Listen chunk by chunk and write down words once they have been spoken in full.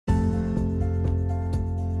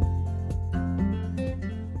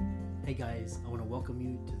Hey guys, I want to welcome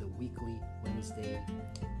you to the weekly Wednesday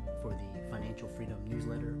for the Financial Freedom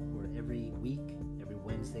newsletter, where every week, every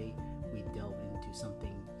Wednesday, we delve into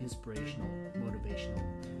something inspirational, motivational,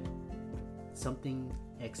 something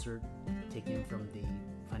excerpt taken from the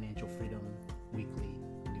Financial Freedom weekly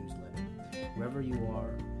newsletter. Wherever you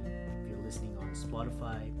are, if you're listening on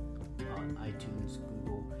Spotify, on iTunes,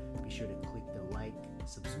 Google, be sure to click the like,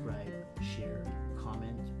 subscribe, share,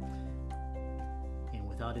 comment. And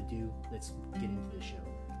without ado, let's get into the show.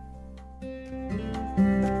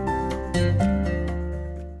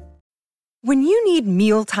 When you need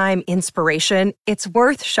mealtime inspiration, it's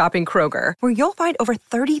worth shopping Kroger, where you'll find over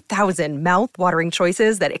 30,000 mouth-watering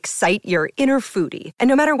choices that excite your inner foodie. And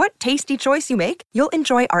no matter what tasty choice you make, you'll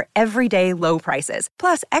enjoy our everyday low prices,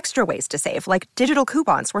 plus extra ways to save, like digital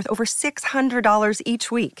coupons worth over $600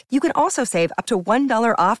 each week. You can also save up to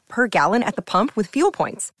 $1 off per gallon at the pump with fuel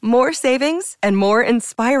points. More savings and more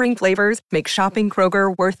inspiring flavors make shopping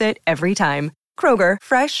Kroger worth it every time. Kroger,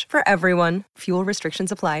 fresh for everyone. Fuel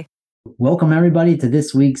restrictions apply. Welcome, everybody, to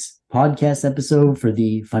this week's podcast episode for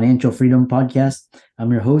the Financial Freedom Podcast.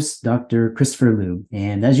 I'm your host, Dr. Christopher Liu.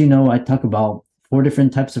 And as you know, I talk about 4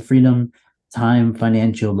 different types of freedom: time,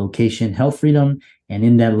 financial, location, health freedom. And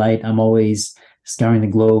in that light, I'm always scouring the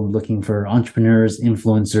globe looking for entrepreneurs,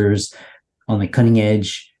 influencers on the cutting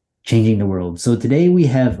edge, changing the world. So today we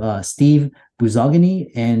have Steve Buzogany,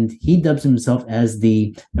 and he dubs himself as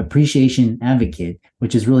the Appreciation Advocate,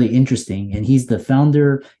 which is really interesting. And he's the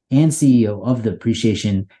founder and CEO of the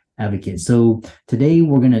Appreciation Advocate. So today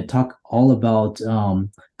we're going to talk all about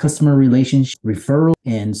customer relationship, referral,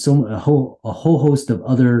 and a whole host of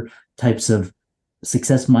other types of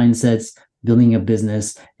success mindsets, building a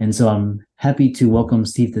business. And so I'm happy to welcome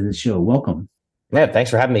Steve to the show. Welcome. Yeah,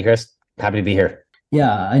 thanks for having me, Chris. Happy to be here.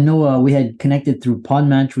 Yeah, I know we had connected through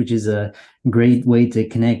Podmatch, which is a great way to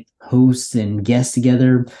connect hosts and guests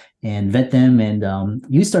together and vet them. And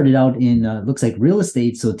you started out in, looks like real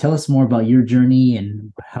estate. So tell us more about your journey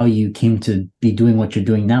and how you came to be doing what you're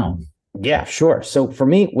doing now. Yeah, sure. So for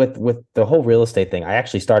me, with the whole real estate thing, I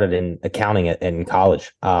actually started in accounting in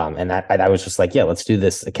college. And I was just like, yeah, let's do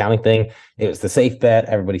this accounting thing. It was the safe bet.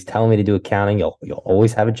 Everybody's telling me to do accounting. You'll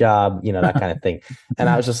always have a job, that kind of thing. And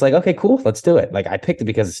I was just like, okay, cool, let's do it. Like, I picked it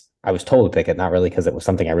because I was told to pick it, not really because it was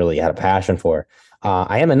something I really had a passion for.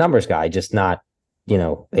 I am a numbers guy, just not,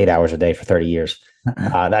 8 hours a day for 30 years.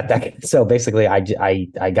 So basically I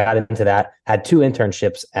got into that, had 2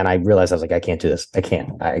 internships, and I realized I was like, I can't do this.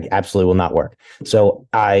 I absolutely will not work. So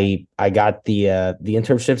I got the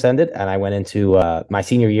internships ended, and I went into my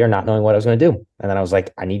senior year not knowing what I was going to do. And then I was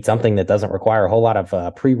like, I need something that doesn't require a whole lot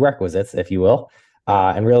of prerequisites, if you will.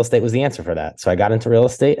 And real estate was the answer for that. So I got into real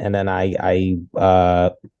estate, and then I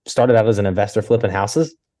started out as an investor flipping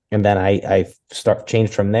houses. And then I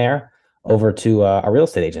changed from there over to a real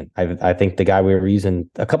estate agent. I think the guy we were using,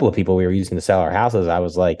 a couple of people we were using to sell our houses, I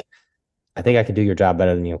was like, I think I could do your job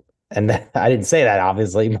better than you. And then, I didn't say that,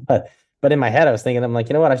 obviously, but in my head, I was thinking, I'm like,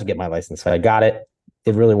 you know what, I should get my license. So I got it,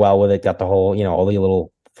 did really well with it, got the whole, all the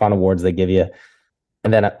little fun awards they give you.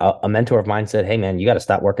 And then a mentor of mine said, hey man, you got to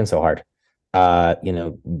stop working so hard.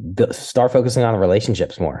 Start focusing on the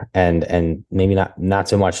relationships more, and maybe not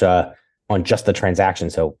so much on just the transaction.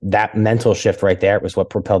 So that mental shift right there was what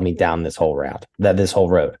propelled me down this whole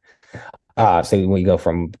road. So we go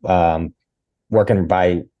from working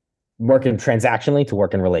transactionally to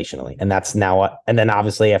working relationally, and that's now. And then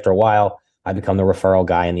obviously after a while, I become the referral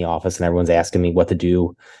guy in the office, and everyone's asking me what to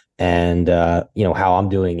do, and how I'm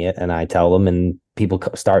doing it, and I tell them, and people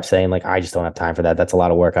start saying like, I just don't have time for that. That's a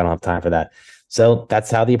lot of work. I don't have time for that. So that's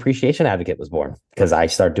how the Appreciation Advocate was born, because I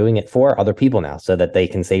start doing it for other people now so that they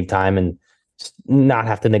can save time and not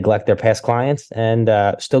have to neglect their past clients, and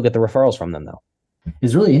still get the referrals from them though.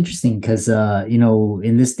 It's really interesting because,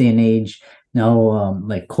 in this day and age now,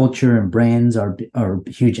 like culture and brands are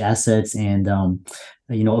huge assets, and,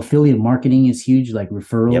 affiliate marketing is huge, like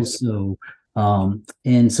referrals. Yep. So,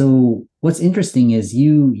 and so what's interesting is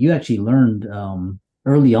you actually learned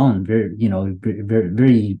early on, very, very,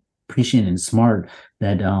 very prescient and smart,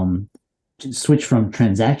 that switch from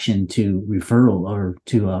transaction to referral or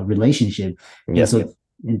to a relationship. Yes.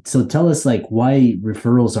 And so tell us, like, why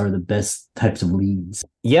referrals are the best types of leads.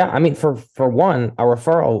 Yeah, I mean, for one, a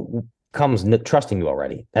referral comes trusting you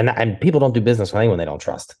already, and people don't do business with anyone they don't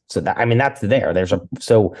trust. So that's there.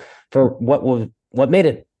 So for what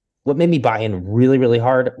made me buy in really, really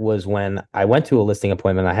hard was when I went to a listing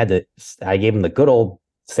appointment. I gave him the good old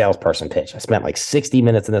salesperson pitch. I spent like 60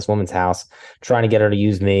 minutes in this woman's house trying to get her to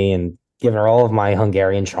use me and giving her all of my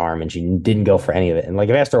Hungarian charm, and she didn't go for any of it. And like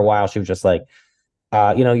after a while, she was just like,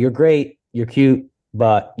 you're great, you're cute,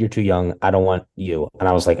 but you're too young. I don't want you. And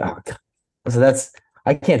I was like, oh, God. So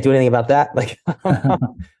I can't do anything about that. Like,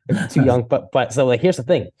 I'm too young. But so like, here's the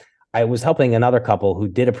thing. I was helping another couple who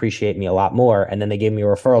did appreciate me a lot more. And then they gave me a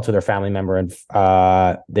referral to their family member and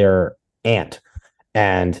their aunt.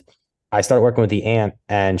 And I started working with the aunt,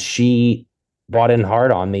 and she bought in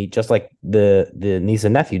hard on me, just like the niece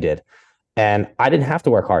and nephew did. And I didn't have to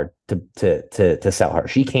work hard to sell her.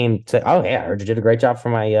 She came to, oh yeah, I heard you did a great job for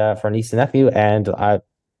my for niece and nephew, and I,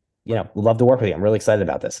 would love to work with you. I'm really excited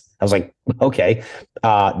about this. I was like, okay.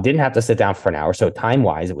 Didn't have to sit down for an hour. So time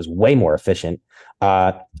wise, it was way more efficient.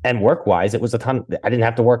 And work wise, it was a ton. I didn't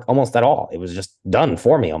have to work almost at all. It was just done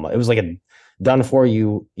for me. Almost. It was like a done for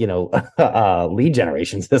you, lead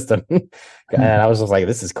generation system. And I was just like,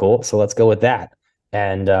 this is cool. So let's go with that.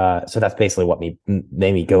 And so that's basically what made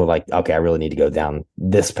me go like, okay, I really need to go down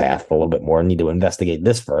this path a little bit more. I need to investigate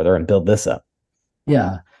this further and build this up.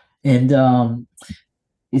 Yeah. And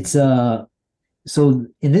it's so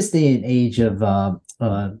in this day and age of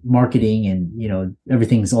marketing and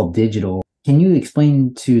everything's all digital, can you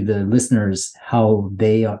explain to the listeners how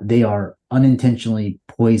they are unintentionally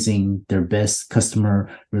poisoning their best customer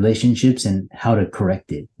relationships and how to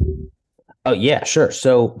correct it? Oh yeah, sure.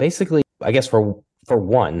 So basically, I guess for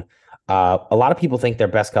one, a lot of people think their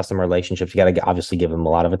best customer relationships, you got to obviously give them a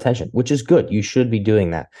lot of attention, which is good. You should be doing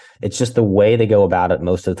that. It's just the way they go about it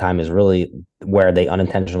most of the time is really where they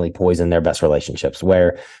unintentionally poison their best relationships,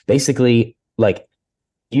 where basically, like,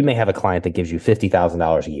 you may have a client that gives you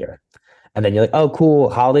 $50,000 a year. And then you're like, oh, cool,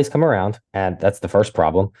 holidays come around. And that's the first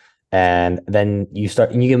problem. And then you give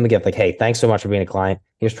them a gift like, hey, thanks so much for being a client.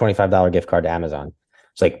 Here's $25 gift card to Amazon.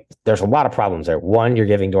 It's like, there's a lot of problems there. One, you're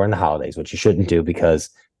giving during the holidays, which you shouldn't do because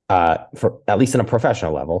for at least in a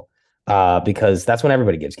professional level, because that's when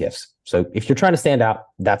everybody gives gifts. So if you're trying to stand out,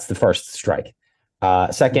 that's the first strike.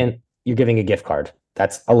 Second, you're giving a gift card.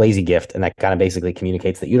 That's a lazy gift. And that kind of basically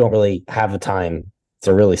communicates that you don't really have the time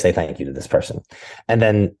to really say thank you to this person. And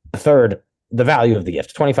then third, the value of the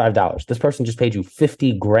gift, $25. This person just paid you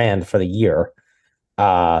 50 grand for the year.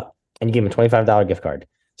 And you gave them a $25 gift card.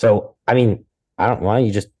 So, I mean, why don't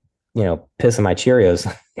you just, piss in my Cheerios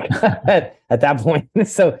at that point?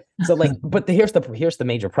 So like, but here's the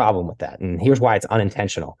major problem with that. And here's why it's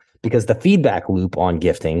unintentional, because the feedback loop on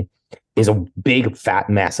gifting is a big, fat,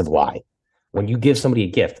 massive lie. When you give somebody a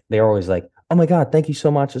gift, they're always like, oh my God, thank you so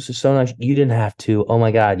much. This is so nice. You didn't have to. Oh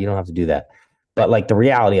my God, you don't have to do that. But like the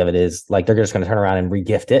reality of it is like, they're just going to turn around and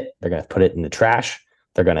re-gift it. They're going to put it in the trash.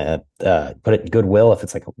 They're going to put it in Goodwill if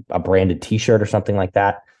it's like a branded t-shirt or something like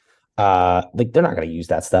that. Like they're not going to use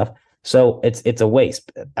that stuff. So it's a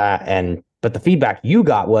waste. But the feedback you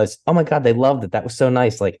got was, oh my God, they loved it. That was so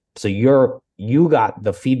nice. Like, so you got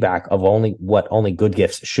the feedback of only good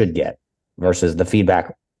gifts should get versus the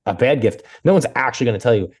feedback a bad gift. No one's actually going to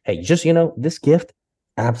tell you, hey, just, this gift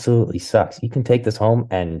absolutely sucks. You can take this home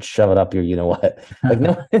and shove it up your, what, like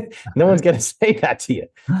no one's going to say that to you.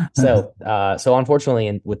 So unfortunately,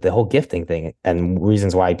 and with the whole gifting thing and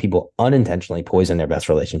reasons why people unintentionally poison their best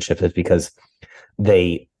relationships is because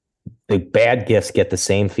the bad gifts get the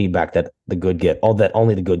same feedback that the good gift, that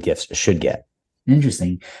only the good gifts should get.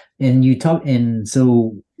 Interesting. And you talk, and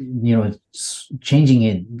so, changing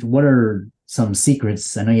it, what are some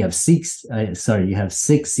secrets? I know you have you have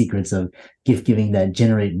 6 secrets of gift giving that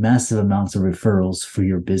generate massive amounts of referrals for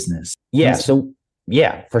your business. Yeah. So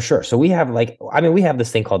yeah, for sure. So we have we have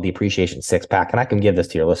this thing called the Appreciation 6-pack, and I can give this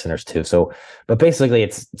to your listeners too. So, but basically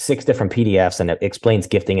it's 6 different PDFs and it explains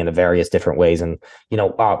gifting in the various different ways. And,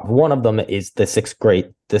 one of them is the 6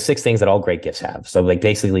 things that all great gifts have. So like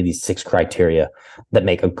basically these 6 criteria that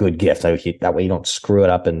make a good gift. So that way you don't screw it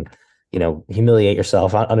up and, humiliate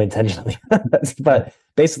yourself unintentionally. But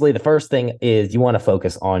basically the first thing is you want to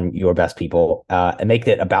focus on your best people and make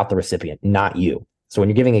it about the recipient, not you. So when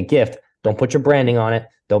you're giving a gift, don't put your branding on it.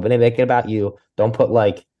 Don't make it about you. Don't put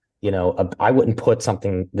I wouldn't put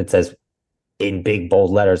something that says in big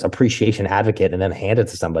bold letters, appreciation advocate, and then hand it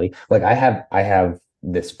to somebody. Like I have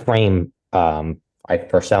this frame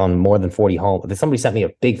for selling more than 40 homes. Somebody sent me a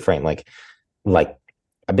big frame, like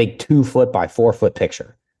a big 2-foot by 4-foot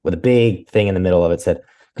picture with a big thing in the middle of it said,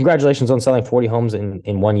 congratulations on selling 40 homes in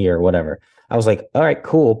 1 year or whatever. I was like, all right,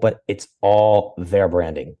 cool. But it's all their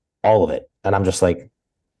branding, all of it. And I'm just like,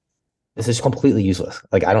 this is completely useless.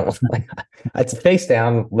 Like, I don't like it's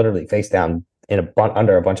literally face down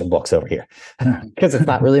under a bunch of books over here because it's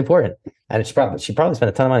not really important. And she probably spent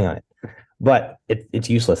a ton of money on it, but it's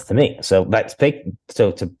useless to me. So that's fake.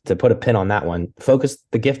 So to put a pin on that one, the focus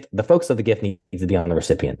of the gift needs to be on the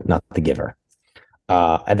recipient, not the giver.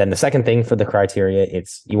 And then the second thing for the criteria,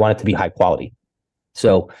 you want it to be high quality.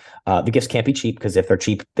 So the gifts can't be cheap, because if they're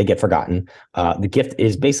cheap, they get forgotten. The gift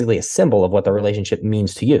is basically a symbol of what the relationship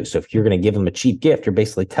means to you. So if you're going to give them a cheap gift, you're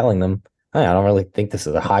basically telling them, hey, I don't really think this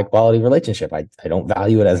is a high quality relationship. I don't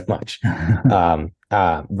value it as much.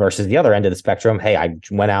 Versus the other end of the spectrum, hey, I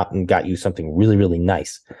went out and got you something really, really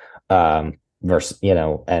nice. Versus,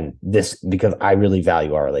 and this because I really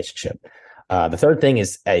value our relationship. The third thing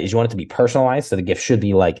is you want it to be personalized. So the gift should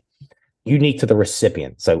be like unique to the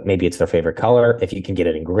recipient. So maybe it's their favorite color. If you can get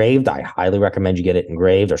it engraved, I highly recommend you get it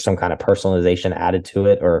engraved, or some kind of personalization added to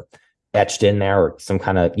it, or etched in there, or some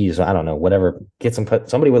kind of I don't know, whatever. Put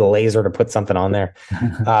somebody with a laser to put something on there.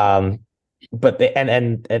 But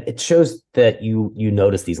and it shows that you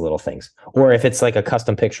notice these little things. Or if it's like a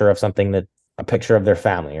custom picture of something, that a picture of their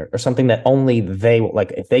family, or something that only they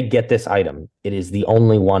like, if they get this item, it is the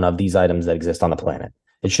only one of these items that exist on the planet.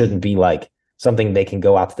 It shouldn't be like something they can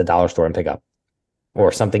go out to the dollar store and pick up,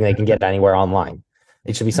 or something they can get anywhere online.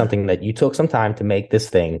 It should be something that you took some time to make this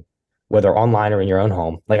thing, whether online or in your own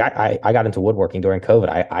home. Like I got into woodworking during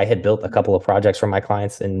COVID. I had built a couple of projects for my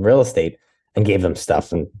clients in real estate and gave them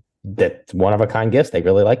stuff, and that one of a kind gifts. They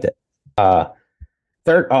really liked it.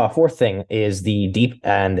 Fourth thing is the deep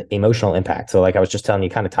and emotional impact. So like I was just telling you,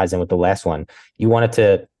 kind of ties in with the last one. You want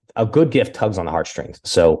a good gift tugs on the heartstrings.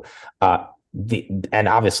 So and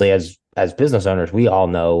obviously as business owners, we all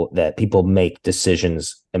know that people make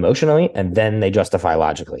decisions emotionally and then they justify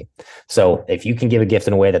logically. So if you can give a gift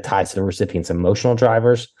in a way that ties to the recipient's emotional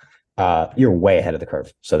drivers, you're way ahead of the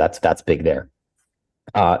curve. So that's big there.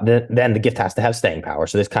 Then the gift has to have staying power.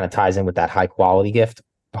 So this kind of ties in with that high quality gift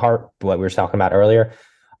part, what we were talking about earlier.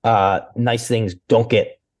 Nice things don't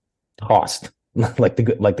get tossed like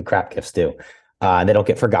the crap gifts do. They don't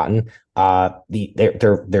get forgotten.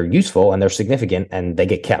 They're useful and they're significant and they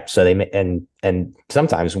get kept. So and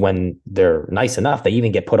sometimes when they're nice enough, they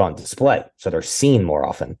even get put on display. So they're seen more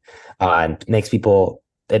often, and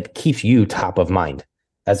it keeps you top of mind,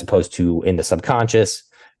 as opposed to in the subconscious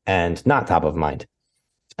and not top of mind.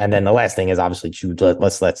 And then the last thing is obviously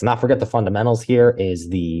let's not forget the fundamentals here is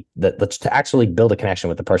let's to actually build a connection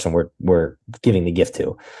with the person we're giving the gift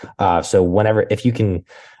to. So if you can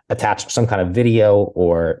attach some kind of video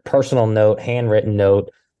or personal note, handwritten note,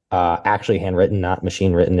 actually handwritten, not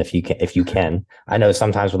machine written, if you can. I know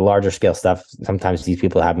sometimes with larger scale stuff, sometimes these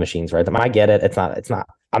people have machines write them. I get it. It's not.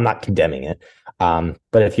 I'm not condemning it.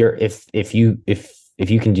 But if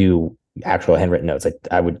you can do actual handwritten notes,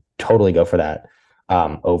 I would totally go for that.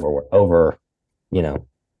 Over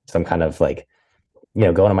some kind of like,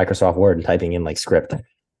 going to Microsoft Word and typing in like script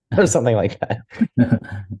or something like that.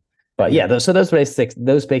 But yeah, those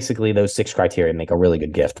 6 criteria make a really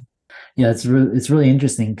good gift. Yeah, it's really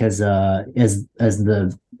interesting because as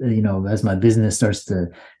my business starts to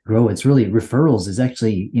grow, it's really referrals is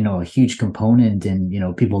actually a huge component,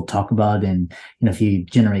 and people talk about, and if you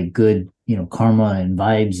generate good karma and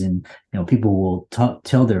vibes, and people will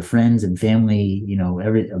tell their friends and family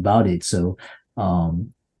about it. So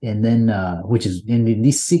and then and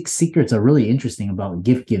these 6 secrets are really interesting about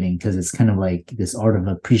gift giving, because it's kind of like this art of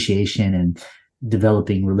appreciation and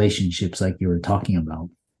developing relationships like you were talking about.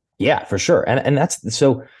 Yeah, for sure. And that's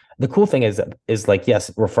so the cool thing is like, yes,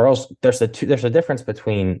 referrals, there's a difference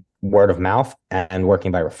between word of mouth and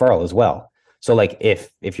working by referral as well. So like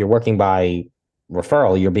if you're working by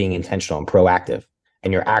referral, you're being intentional and proactive,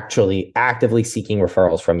 and you're actually actively seeking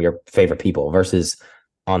referrals from your favorite people, versus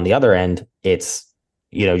on the other end, it's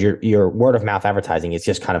your word of mouth advertising is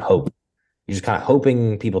just kind of hope. You're just kind of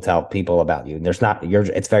hoping people tell people about you.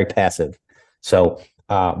 It's very passive. So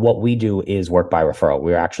what we do is work by referral.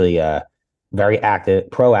 We're actually very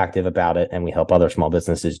proactive about it, and we help other small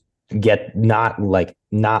businesses not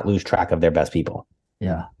lose track of their best people.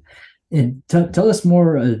 Yeah. And tell us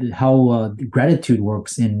more how gratitude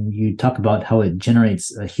works. And you talk about how it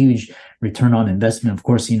generates a huge return on investment. Of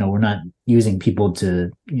course, we're not using people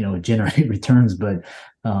to, generate returns, but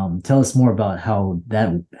tell us more about how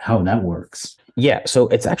that works. Yeah. So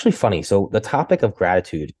it's actually funny. So the topic of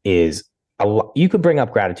gratitude is you could bring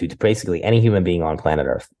up gratitude to basically any human being on planet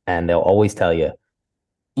Earth, and they'll always tell you,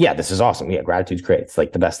 yeah, this is awesome. Yeah, gratitude's great. It's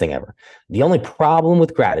like the best thing ever. The only problem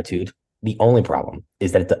with gratitude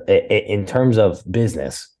is that in terms of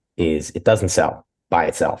business is it doesn't sell by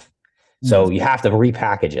itself. So you have to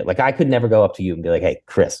repackage it. Like I could never go up to you and be like, hey,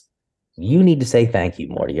 Chris, you need to say thank you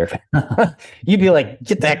more to your family. You'd be like,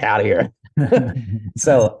 get the heck out of here.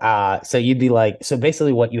 So you'd be like, so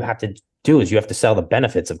basically what you have to do is you have to sell the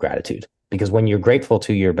benefits of gratitude. Because when you're grateful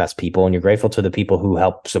to your best people and you're grateful to the people who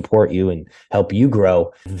help support you and help you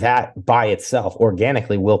grow, that by itself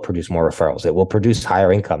organically will produce more referrals. It will produce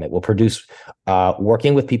higher income. It will produce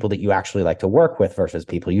working with people that you actually like to work with versus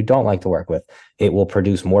people you don't like to work with. It will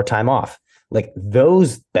produce more time off. Like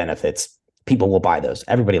those benefits, people will buy those.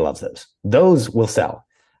 Everybody loves those. Those will sell.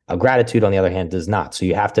 Gratitude, on the other hand, does not. So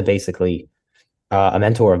you have to basically, a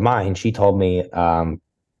mentor of mine, she told me,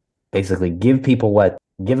 basically give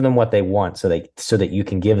them what they want so that you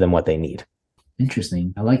can give them what they need.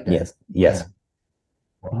 Interesting. I like that. Yes. Yeah.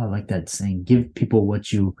 Well, I like that saying. Give people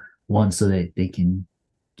what you want so that they can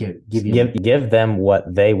give them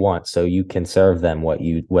what they want so you can serve them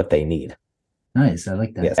what they need. Nice. I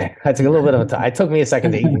like that. Yes. I took a little bit of time. It took me a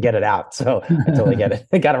second to even get it out. So I totally get it.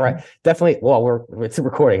 I got it right. Definitely. Well, it's a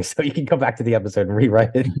recording, so you can go back to the episode and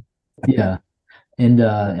rewrite it. Yeah. And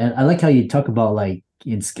I like how you talk about like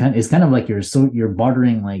it's kind of like you're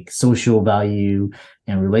bartering like social value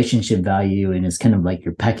and relationship value, and it's kind of like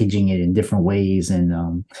you're packaging it in different ways.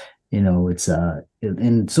 And it's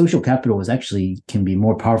and social capital is actually can be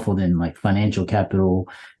more powerful than like financial capital.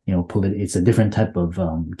 It's a different type of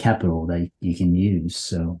capital that you can use.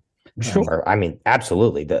 So sure. I mean,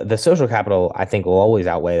 absolutely. The social capital, I think, will always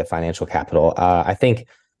outweigh the financial capital. I think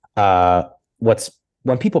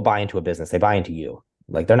when people buy into a business, they buy into you.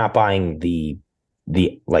 Like they're not buying the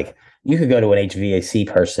like you could go to an HVAC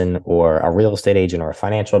person or a real estate agent or a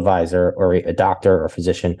financial advisor or a doctor or a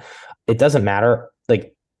physician. It doesn't matter.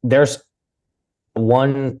 Like there's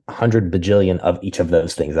 100 bajillion of each of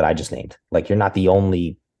those things that I just named. Like you're not the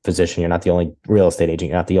only physician. You're not the only real estate agent.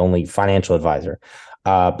 You're not the only financial advisor.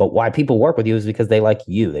 But why people work with you is because they like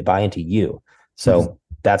you. They buy into you. So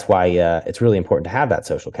that's why it's really important to have that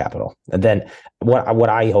social capital. And then what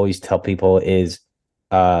I always tell people is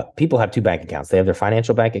people have two bank accounts. They have their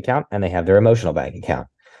financial bank account and they have their emotional bank account.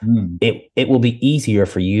 It will be easier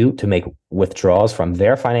for you to make withdrawals from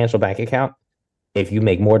their financial bank account if you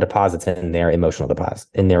make more deposits in their emotional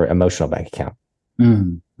bank account.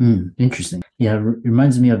 Interesting. Yeah, it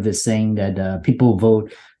reminds me of this saying that people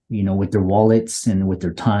vote, with their wallets and with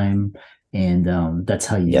their time, and that's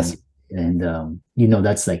how you. Yes. And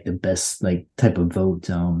that's like the best like type of vote.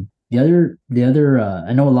 The other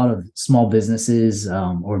I know a lot of small businesses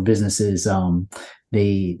or businesses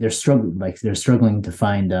they're struggling to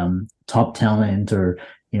find top talent, or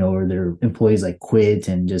or their employees like quit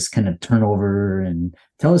and just kind of turnover. And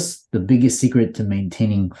tell us the biggest secret to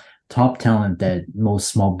maintaining top talent that most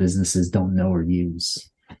small businesses don't know or use.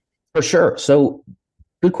 For sure. So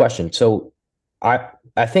good question. So I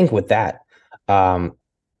think with that,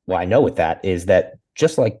 I know with that is that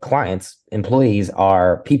just like clients, employees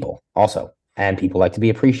are people also, and people like to be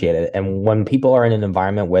appreciated. And when people are in an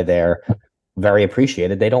environment where they're very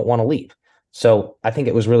appreciated, they don't want to leave. So I think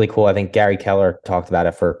it was really cool. I think Gary Keller talked about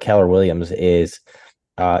it for Keller Williams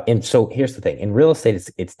and so here's the thing. In real estate,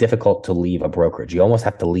 it's difficult to leave a brokerage. You almost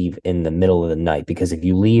have to leave in the middle of the night, because if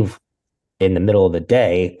you leave in the middle of the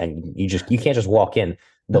day and you can't just walk in,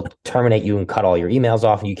 they'll terminate you and cut all your emails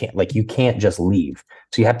off, and you can't just leave.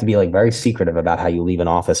 So you have to be like very secretive about how you leave an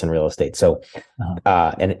office in real estate. So,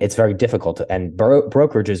 and it's very difficult and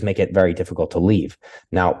brokerages make it very difficult to leave.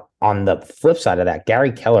 Now, on the flip side of that,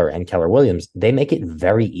 Gary Keller and Keller Williams, they make it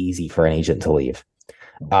very easy for an agent to leave.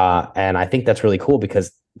 And I think that's really cool,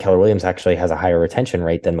 because Keller Williams actually has a higher retention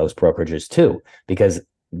rate than most brokerages too, because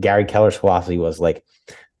Gary Keller's philosophy was like,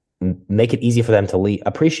 make it easy for them to leave,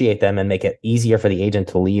 appreciate them, and make it easier for the agent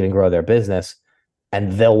to leave and grow their business.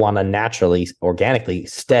 And they'll want to naturally, organically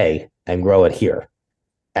stay and grow it here.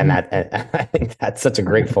 And and I think that's such a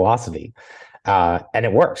great philosophy. And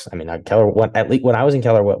it works. I mean, at least when I was in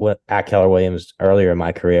at Keller Williams earlier in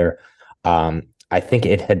my career, I think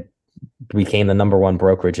it had became the number one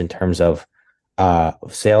brokerage in terms of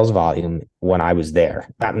sales volume when I was there.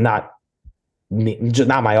 Not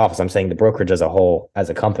my office. I'm saying the brokerage as a whole, as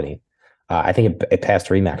a company. I think it passed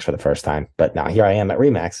Remax for the first time, but now here I am at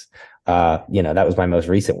Remax. That was my most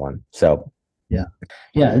recent one. So yeah,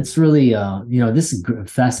 it's really this is a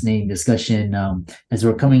fascinating discussion. As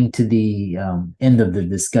we're coming to the end of the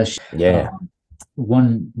discussion,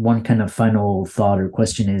 one kind of final thought or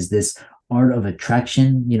question is this: art of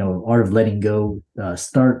attraction, art of letting go,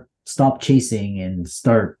 stop chasing and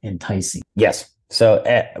start enticing. Yes. So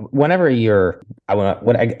whenever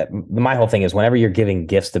my whole thing is whenever you're giving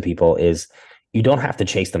gifts to people is you don't have to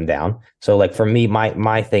chase them down. So like for me,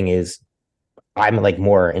 my thing is I'm like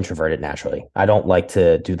more introverted naturally. I don't like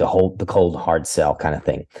to do the cold hard sell kind of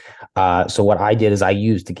thing. So what I did is I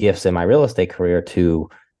used the gifts in my real estate career to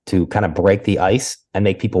kind of break the ice and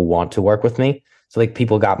make people want to work with me. So like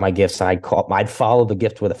people got my gifts and I'd follow the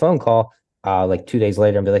gift with a phone call like 2 days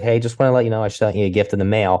later and be like, hey, just want to let you know I sent you a gift in the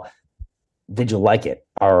mail. Did you like it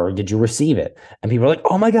or did you receive it? And people are like,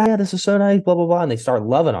 oh my God, yeah, this is so nice, blah, blah, blah. And they start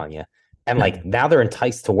loving on you. And like now they're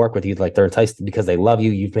enticed to work with you. Like they're enticed because they love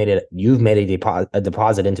you. You've made a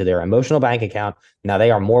deposit into their emotional bank account. Now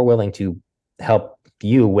they are more willing to help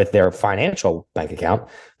you with their financial bank account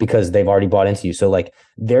because they've already bought into you. So like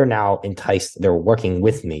they're now enticed. They're working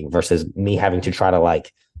with me versus me having to try to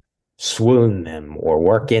like swoon them or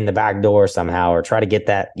work in the back door somehow or try to get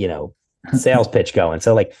that, sales pitch going.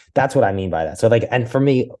 So like, that's what I mean by that. So like, and for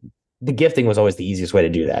me, the gifting was always the easiest way to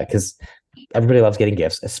do that because everybody loves getting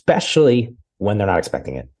gifts, especially when they're not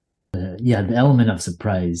expecting it. Yeah, the element of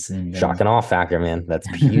surprise and shock and awe factor, man. That's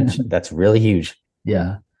huge. That's really huge.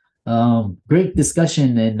 Yeah. Great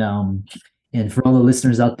discussion. And for all the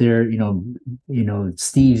listeners out there,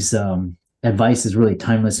 Steve's advice is really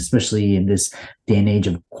timeless, especially in this day and age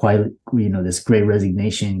of quiet, this great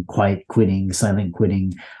resignation, quiet quitting, silent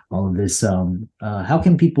quitting, all of this. How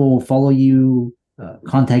can people follow you,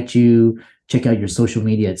 contact you, check out your social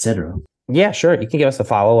media, etc.? Yeah, sure. You can give us a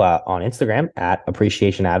follow on Instagram at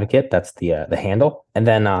Appreciation Advocate. That's the handle. And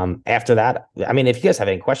then after that, I mean, if you guys have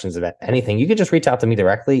any questions about anything, you can just reach out to me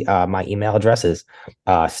directly. My email address is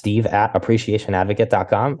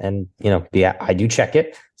steve@appreciationadvocate.com. And, I do check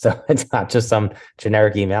it. So it's not just some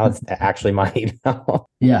generic email. It's actually my email.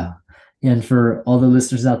 Yeah. And for all the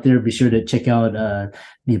listeners out there, be sure to check out the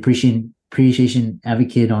Appreciation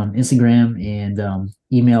Advocate on Instagram and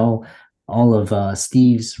email. All of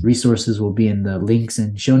Steve's resources will be in the links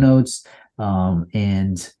and show notes.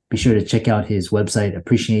 And be sure to check out his website,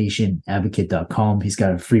 appreciationadvocate.com. He's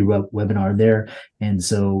got a free webinar there. And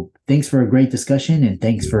so thanks for a great discussion and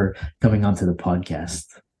thanks for coming onto the podcast.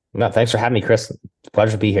 No, thanks for having me, Chris. It's a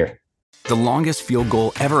pleasure to be here. The longest field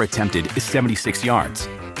goal ever attempted is 76 yards.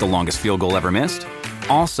 The longest field goal ever missed?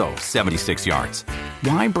 Also 76 yards.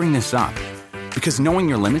 Why bring this up? Because knowing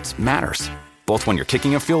your limits matters, both when you're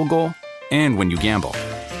kicking a field goal and when you gamble.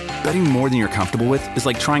 Betting more than you're comfortable with is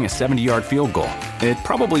like trying a 70-yard field goal. It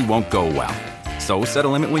probably won't go well. So set a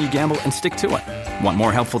limit when you gamble and stick to it. Want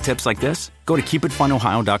more helpful tips like this? Go to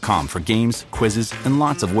keepitfunohio.com for games, quizzes, and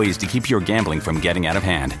lots of ways to keep your gambling from getting out of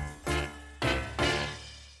hand.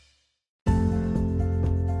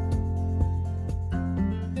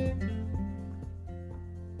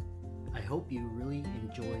 I hope you really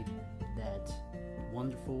enjoyed that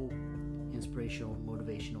wonderful, inspirational,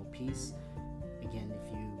 motivational piece. Again,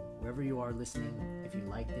 wherever you are listening, if you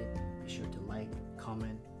liked it, be sure to like,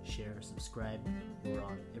 comment, share, subscribe. We're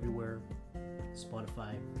on everywhere: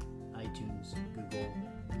 Spotify, iTunes, Google,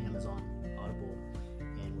 Amazon, Audible.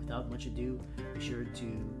 And without much ado, be sure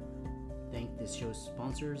to thank this show's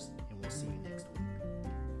sponsors, and we'll see you next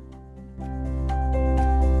week.